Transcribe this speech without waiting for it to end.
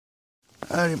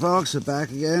Howdy folks, we're back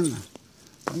again.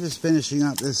 I'm just finishing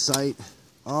up this site.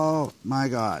 Oh my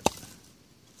god.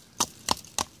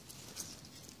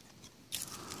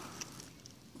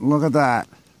 Look at that.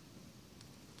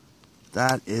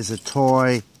 That is a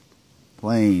toy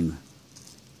plane.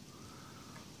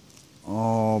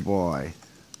 Oh boy.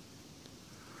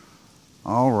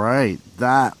 Alright,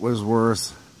 that was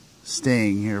worth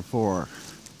staying here for.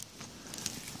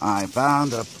 I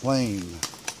found a plane.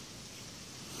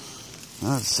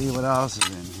 Let's see what else is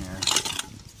in here.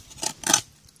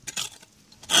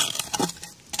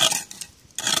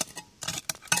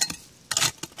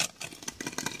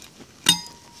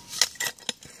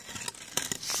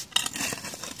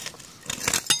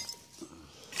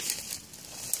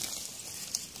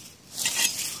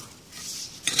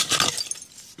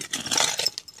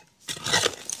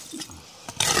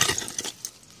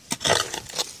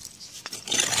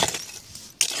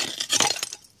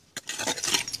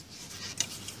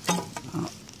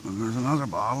 There's another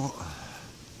bottle.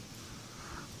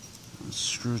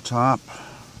 Screw top.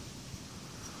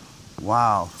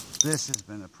 Wow, this has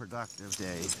been a productive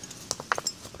day.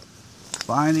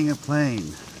 Finding a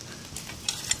plane.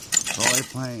 Toy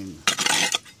plane.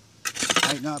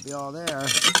 Might not be all there,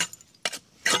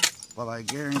 but I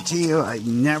guarantee you I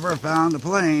never found a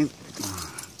plane.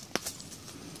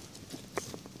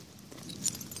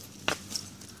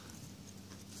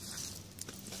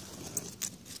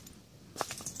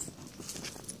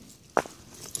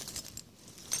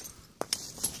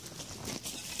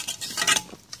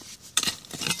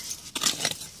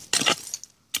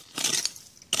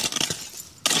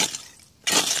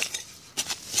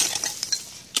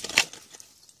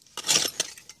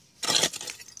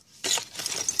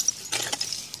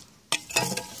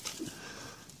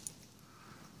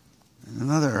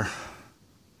 Another, I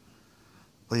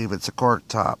believe it's a cork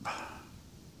top.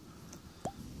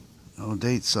 No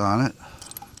dates on it.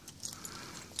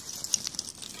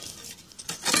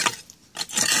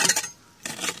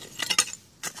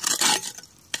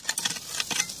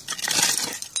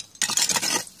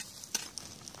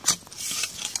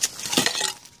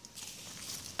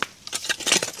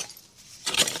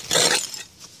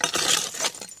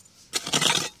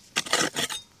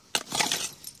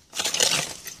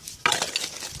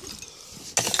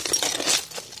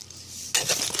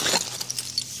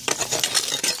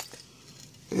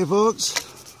 Okay folks,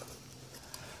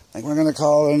 I think we're going to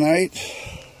call it a night.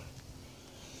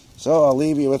 So I'll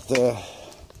leave you with the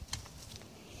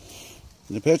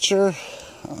picture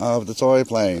of the toy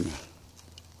plane.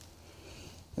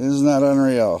 Isn't that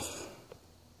unreal?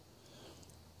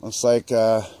 Looks like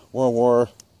World War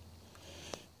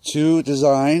II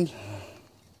design.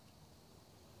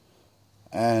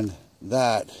 And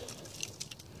that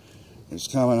is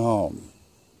coming home.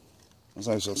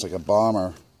 Looks like a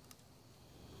bomber.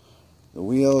 The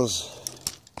wheels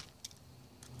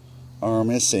are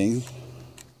missing.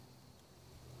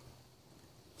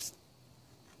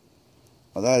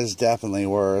 Well, that is definitely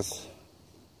worth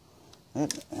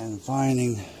it. And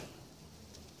finding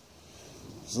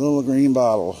this little green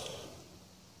bottle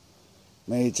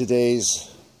made today's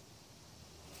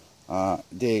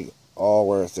dig all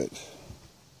worth it.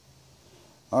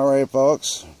 Alright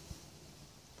folks,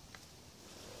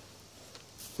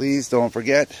 please don't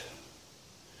forget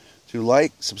to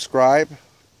like, subscribe,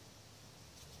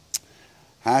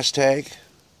 hashtag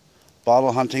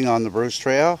bottle hunting on the Bruce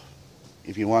Trail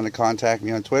if you want to contact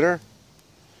me on Twitter.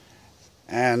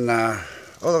 And oh,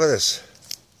 look at this,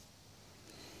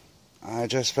 I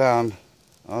just found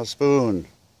a spoon.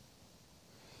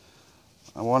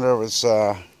 I wonder if it's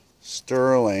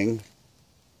sterling.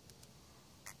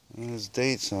 There's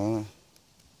dates on it.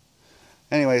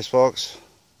 Anyways folks,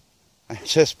 I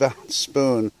just found a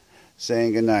spoon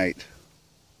saying good night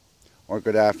or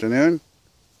good afternoon.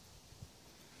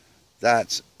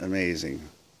 That's amazing.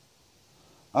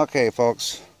 Okay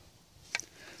folks,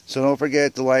 so don't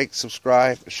forget to like,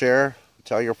 subscribe, share,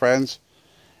 tell your friends,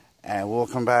 and we'll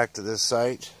come back to this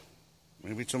site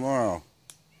maybe tomorrow.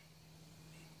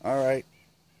 Alright,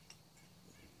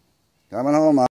 coming home.